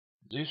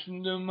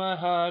Listen to my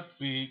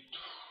heartbeat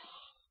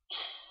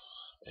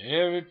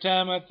every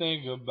time I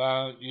think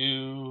about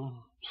you.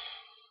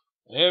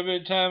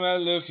 Every time I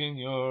look in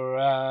your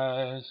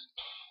eyes,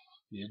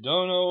 you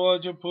don't know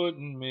what you're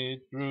putting me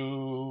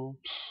through.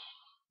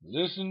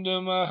 Listen to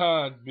my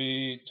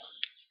heartbeat.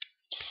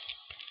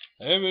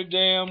 Every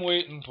day I'm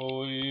waiting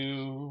for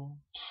you.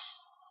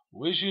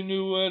 Wish you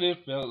knew what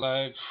it felt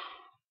like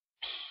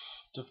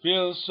to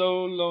feel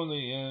so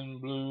lonely and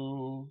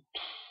blue.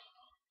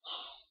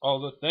 All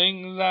the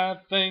things I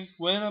think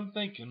when I'm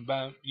thinking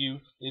about you,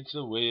 it's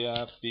the way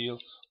I feel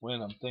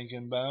when I'm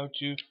thinking about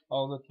you.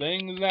 All the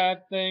things I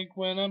think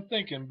when I'm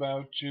thinking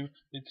about you,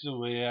 it's the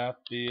way I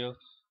feel.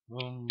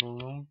 Boom,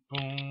 boom,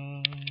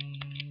 boom.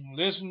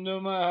 Listen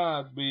to my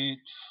heartbeat.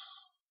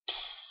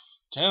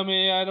 Tell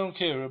me I don't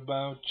care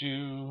about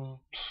you.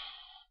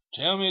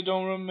 Tell me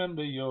don't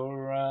remember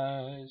your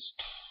eyes.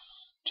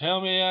 Tell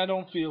me I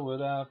don't feel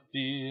what I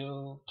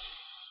feel.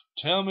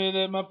 Tell me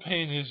that my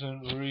pain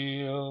isn't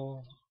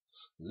real.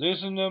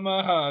 Listen to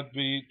my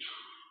heartbeat.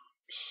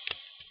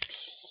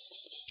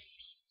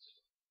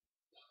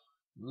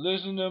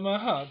 Listen to my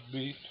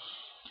heartbeat.